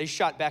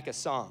back a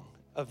song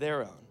of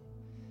their own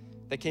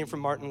that came from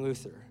Martin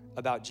Luther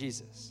about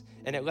Jesus.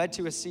 And it led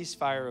to a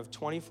ceasefire of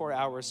 24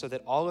 hours so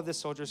that all of the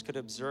soldiers could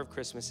observe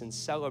Christmas and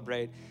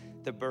celebrate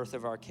the birth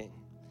of our King.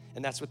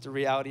 And that's what the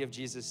reality of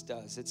Jesus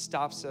does. It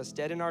stops us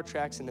dead in our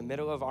tracks in the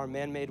middle of our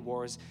man-made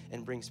wars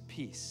and brings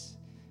peace,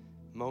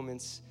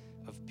 moments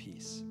of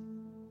peace.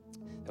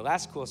 The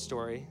last cool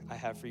story I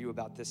have for you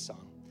about this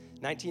song.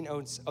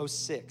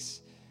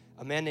 1906,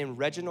 a man named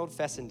Reginald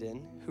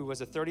Fessenden, who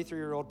was a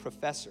 33-year-old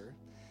professor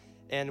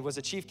and was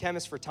a chief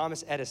chemist for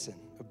Thomas Edison,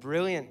 a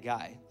brilliant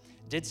guy,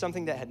 did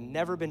something that had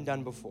never been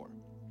done before.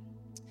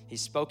 He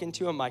spoke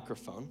into a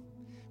microphone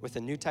with a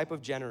new type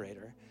of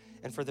generator,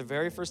 and for the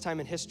very first time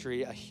in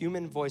history, a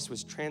human voice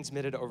was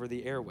transmitted over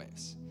the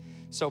airwaves.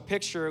 So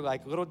picture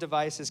like little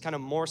devices, kind of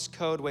Morse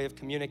code way of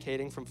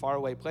communicating from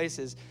faraway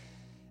places,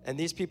 and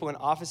these people in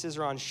offices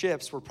or on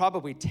ships were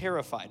probably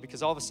terrified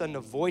because all of a sudden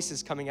a voice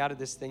is coming out of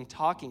this thing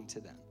talking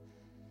to them.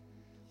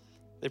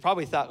 They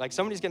probably thought, like,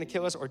 somebody's gonna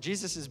kill us, or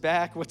Jesus is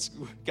back.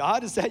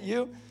 God, is that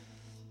you?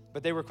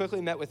 But they were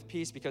quickly met with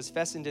peace because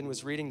Fessenden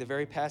was reading the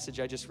very passage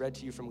I just read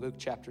to you from Luke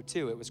chapter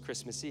 2. It was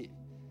Christmas Eve.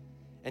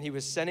 And he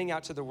was sending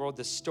out to the world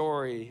the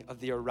story of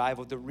the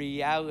arrival, the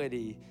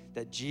reality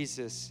that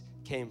Jesus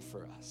came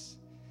for us.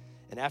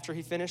 And after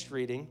he finished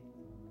reading,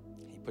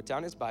 he put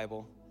down his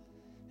Bible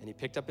and he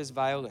picked up his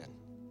violin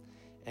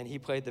and he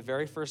played the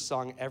very first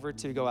song ever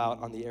to go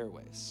out on the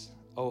airwaves,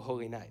 "O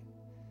Holy Night."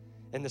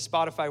 In the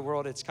Spotify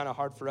world, it's kind of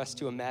hard for us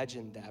to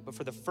imagine that. But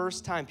for the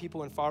first time,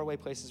 people in faraway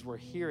places were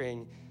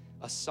hearing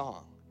a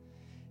song.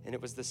 And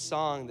it was the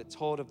song that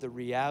told of the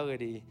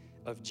reality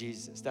of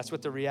Jesus. That's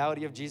what the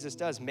reality of Jesus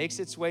does. Makes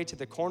its way to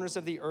the corners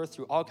of the earth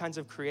through all kinds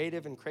of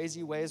creative and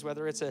crazy ways,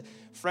 whether it's a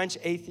French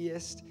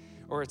atheist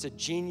or it's a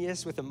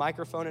genius with a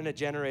microphone and a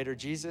generator.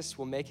 Jesus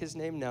will make his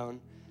name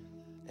known,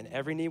 and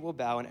every knee will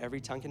bow and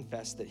every tongue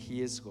confess that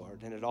he is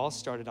Lord. And it all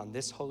started on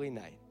this holy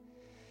night.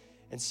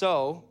 And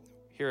so,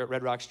 here at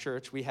Red Rocks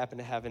Church, we happen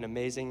to have an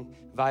amazing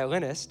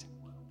violinist,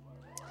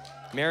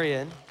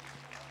 Marian.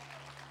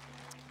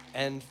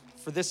 And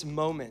for this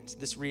moment,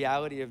 this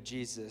reality of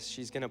Jesus,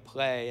 she's gonna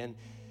play.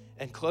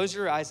 And close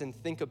your eyes and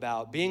think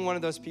about being one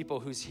of those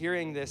people who's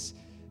hearing this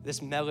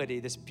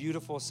melody, this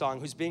beautiful song,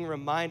 who's being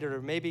reminded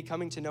or maybe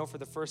coming to know for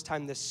the first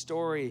time this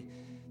story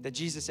that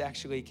Jesus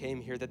actually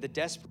came here, that the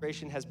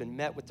desperation has been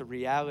met with the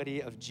reality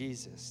of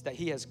Jesus, that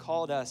he has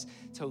called us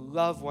to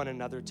love one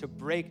another, to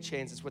break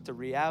chains. It's what the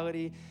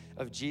reality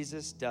of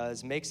Jesus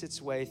does, makes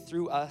its way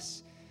through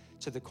us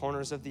to the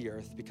corners of the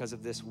earth because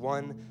of this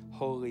one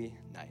holy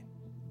night.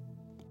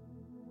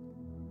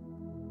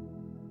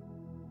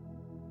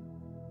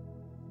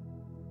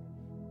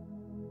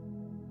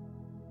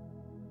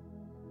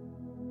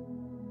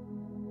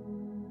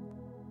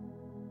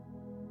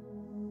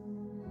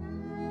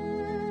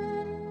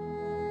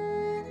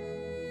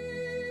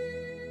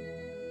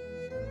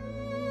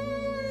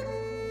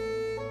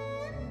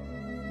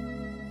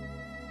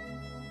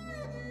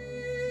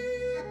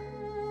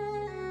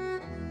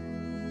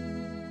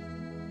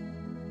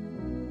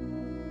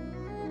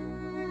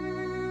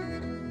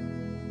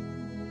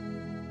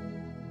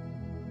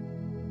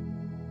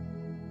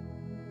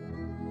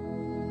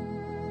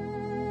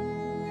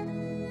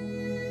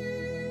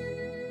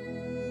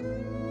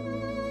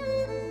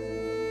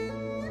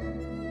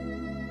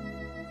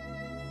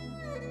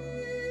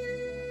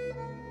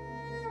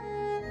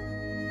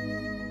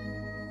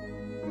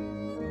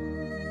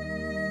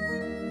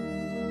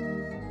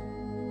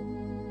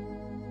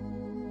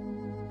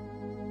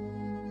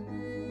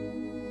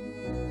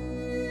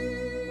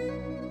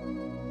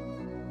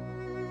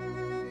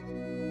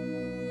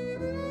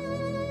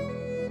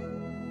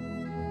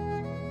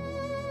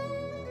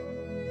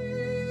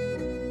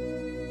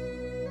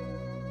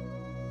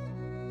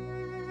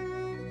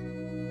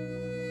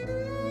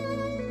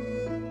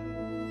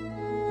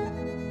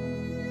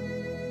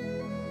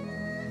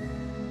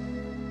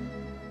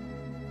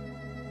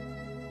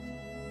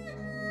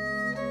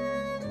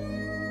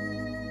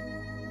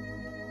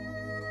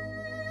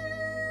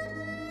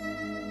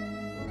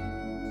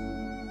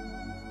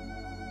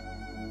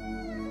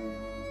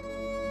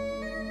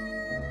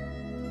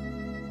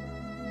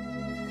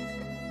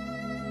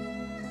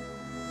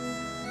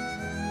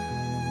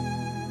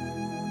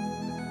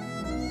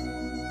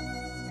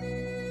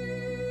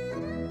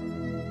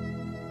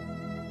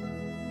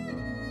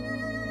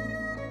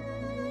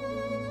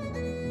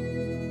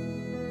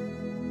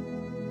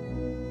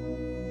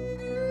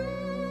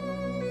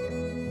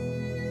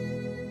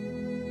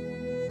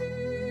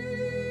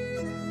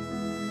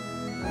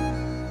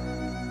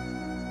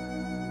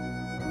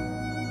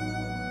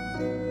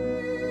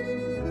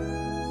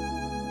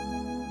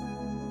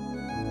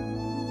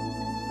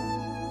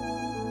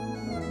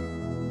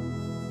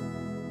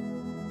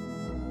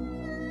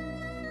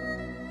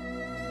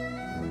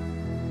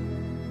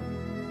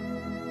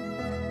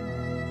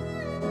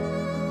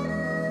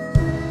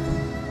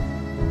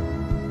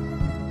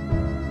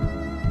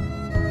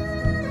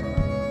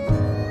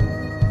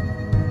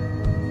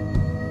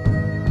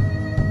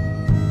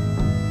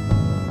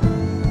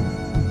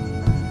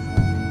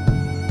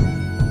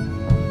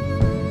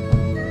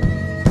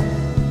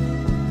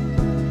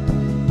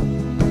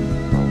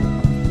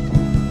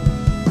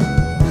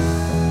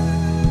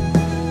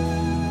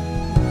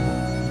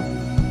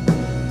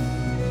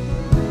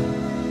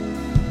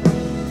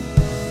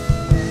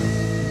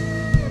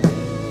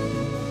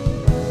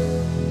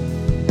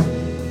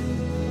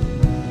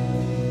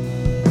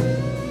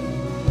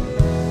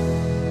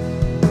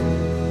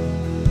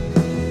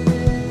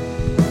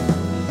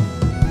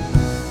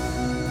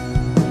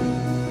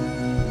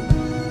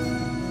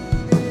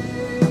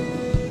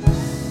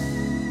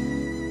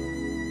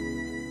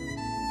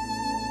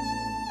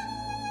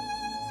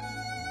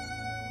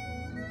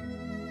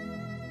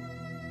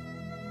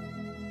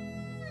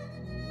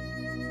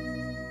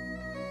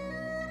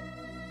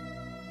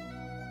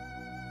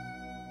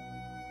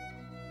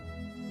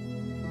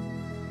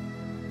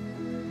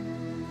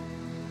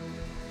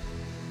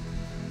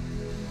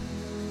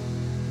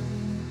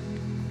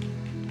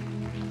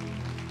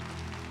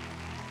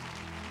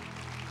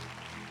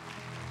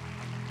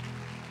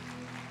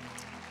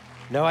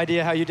 No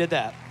idea how you did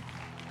that.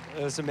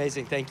 It was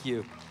amazing. Thank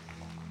you.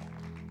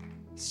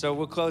 So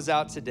we'll close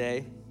out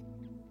today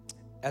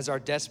as our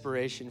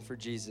desperation for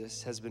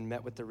Jesus has been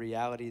met with the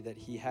reality that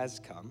he has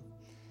come,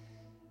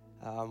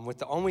 with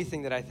the only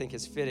thing that I think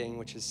is fitting,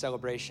 which is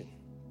celebration.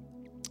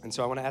 And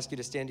so I want to ask you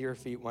to stand to your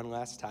feet one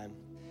last time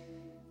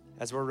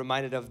as we're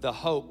reminded of the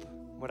hope,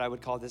 what I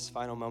would call this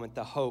final moment,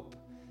 the hope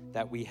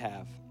that we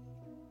have.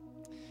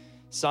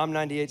 Psalm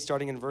 98,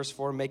 starting in verse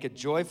 4, make a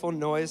joyful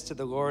noise to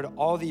the Lord,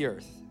 all the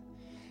earth.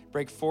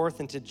 Break forth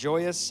into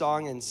joyous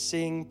song and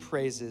sing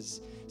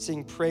praises.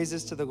 Sing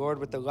praises to the Lord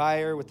with the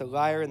lyre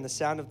and the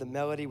sound of the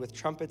melody, with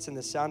trumpets and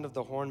the sound of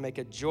the horn. Make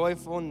a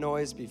joyful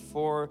noise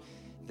before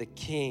the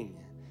King,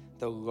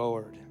 the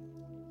Lord.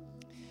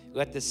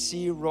 Let the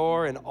sea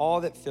roar and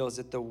all that fills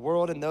it, the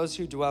world and those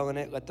who dwell in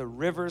it. Let the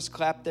rivers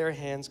clap their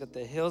hands. Let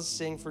the hills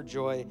sing for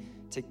joy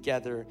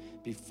together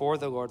before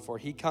the Lord, for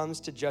he comes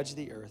to judge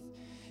the earth.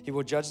 He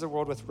will judge the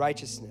world with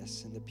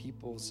righteousness and the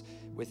peoples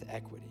with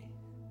equity.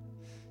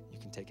 You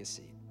can take a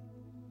seat.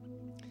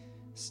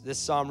 This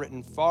psalm,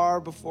 written far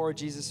before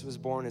Jesus was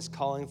born, is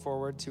calling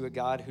forward to a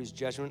God whose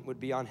judgment would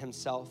be on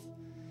himself,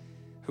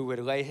 who would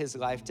lay his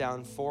life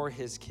down for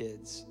his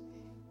kids.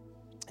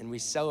 And we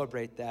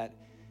celebrate that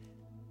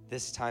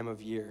this time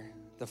of year,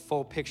 the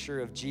full picture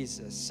of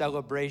Jesus,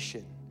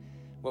 celebration,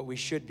 what we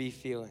should be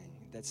feeling,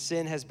 that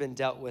sin has been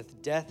dealt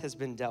with, death has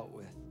been dealt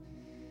with,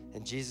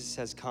 and Jesus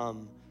has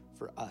come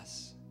for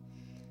us.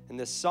 And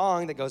this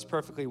song that goes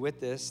perfectly with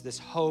this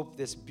hope,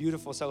 this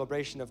beautiful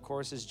celebration, of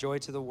course, is Joy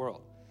to the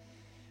World.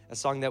 A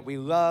song that we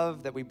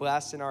love, that we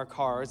blast in our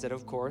cars, that,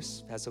 of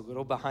course, has a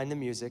little behind the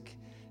music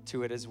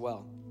to it as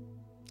well.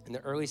 In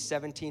the early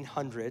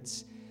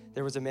 1700s,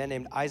 there was a man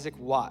named Isaac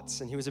Watts,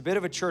 and he was a bit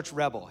of a church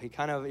rebel. He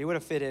would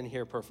have fit in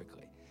here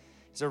perfectly.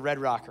 He's a red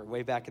rocker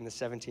way back in the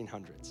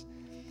 1700s.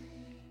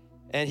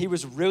 And he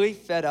was really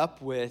fed up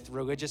with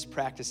religious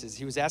practices.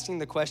 He was asking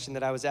the question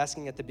that I was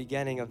asking at the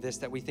beginning of this,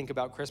 that we think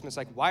about Christmas,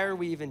 like, why are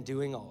we even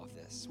doing all of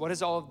this? What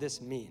does all of this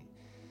mean?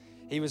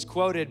 He was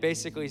quoted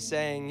basically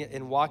saying,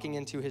 in walking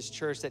into his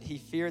church, that he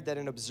feared that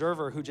an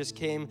observer who just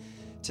came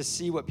to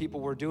see what people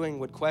were doing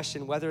would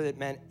question whether it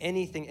meant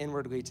anything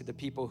inwardly to the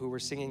people who were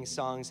singing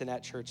songs and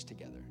at church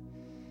together.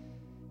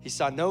 He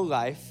saw no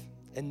life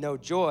and no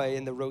joy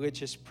in the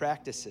religious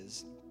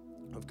practices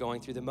of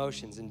going through the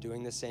motions and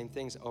doing the same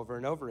things over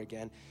and over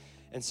again.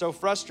 And so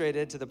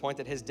frustrated to the point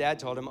that his dad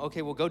told him,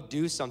 okay, well, go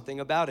do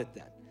something about it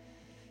then.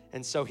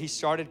 And so he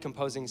started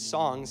composing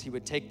songs. He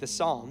would take the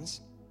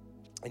Psalms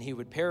and he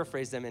would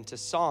paraphrase them into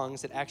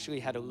songs that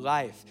actually had a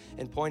life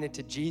and pointed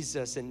to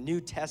Jesus and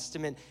New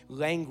Testament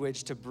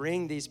language to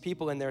bring these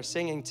people in their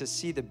singing to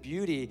see the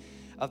beauty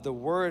of the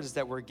words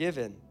that were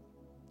given.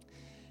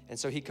 And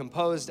so he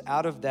composed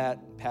out of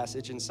that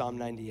passage in Psalm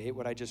 98,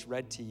 what I just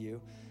read to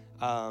you,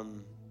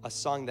 a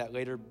song that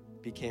later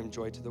became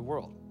Joy to the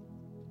World.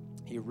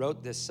 He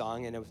wrote this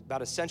song, and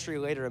about a century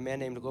later, a man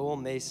named Lowell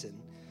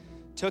Mason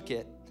took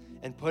it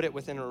and put it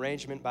with an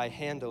arrangement by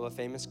Handel, a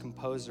famous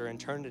composer, and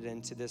turned it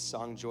into this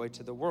song, Joy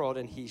to the World.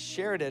 And he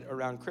shared it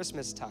around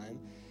Christmas time,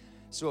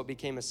 so it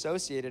became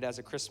associated as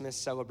a Christmas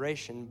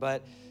celebration.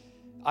 But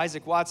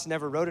Isaac Watts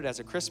never wrote it as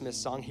a Christmas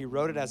song. He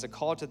wrote it as a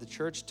call to the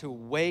church to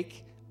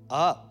wake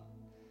up,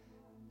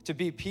 to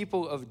be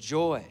people of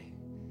joy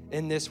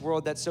in this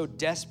world that so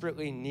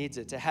desperately needs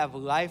it, to have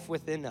life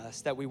within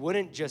us, that we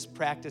wouldn't just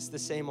practice the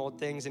same old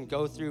things and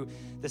go through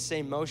the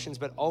same motions,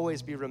 but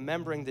always be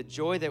remembering the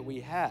joy that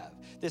we have.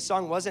 This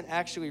song wasn't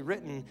actually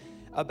written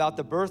about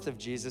the birth of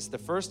Jesus, the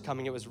first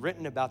coming. It was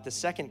written about the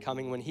second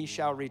coming when he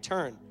shall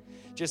return.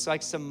 Just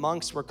like some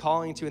monks were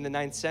calling to in the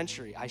 9th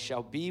century, I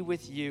shall be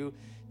with you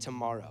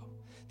tomorrow.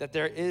 That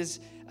there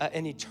is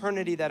an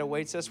eternity that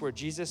awaits us where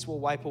Jesus will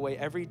wipe away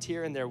every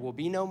tear and there will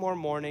be no more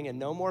mourning and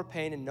no more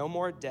pain and no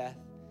more death.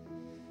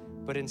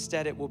 But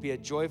instead it will be a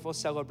joyful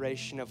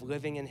celebration of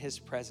living in his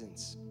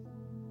presence,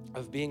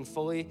 of being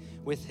fully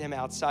with him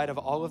outside of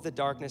all of the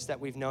darkness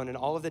that we've known and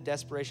all of the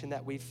desperation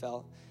that we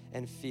felt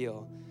and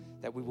feel,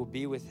 that we will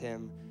be with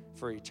him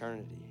for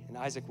eternity. And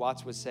Isaac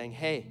Watts was saying,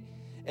 hey,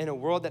 in a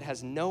world that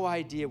has no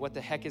idea what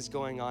the heck is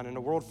going on, in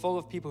a world full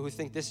of people who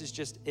think this is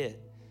just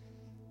it,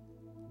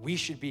 we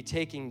should be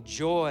taking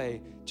joy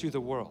to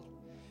the world.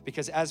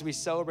 Because as we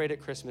celebrate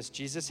at Christmas,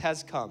 Jesus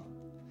has come.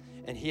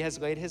 And he has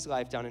laid his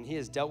life down, and he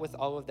has dealt with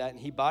all of that, and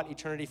he bought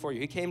eternity for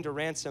you. He came to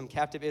ransom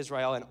captive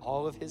Israel and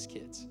all of his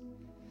kids.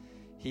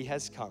 He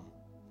has come,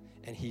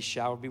 and he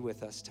shall be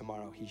with us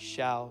tomorrow. He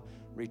shall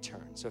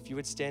return. So if you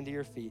would stand to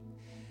your feet,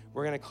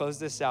 we're going to close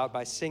this out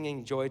by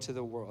singing Joy to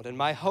the World. And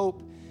my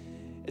hope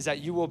is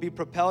that you will be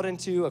propelled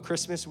into a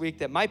Christmas week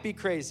that might be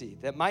crazy,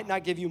 that might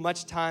not give you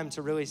much time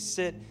to really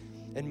sit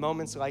in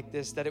moments like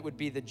this, that it would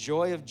be the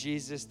joy of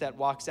Jesus that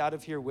walks out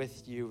of here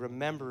with you,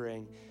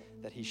 remembering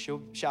that he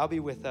shall be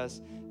with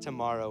us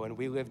tomorrow, and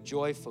we live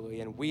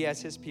joyfully, and we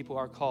as his people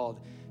are called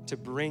to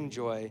bring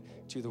joy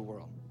to the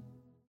world.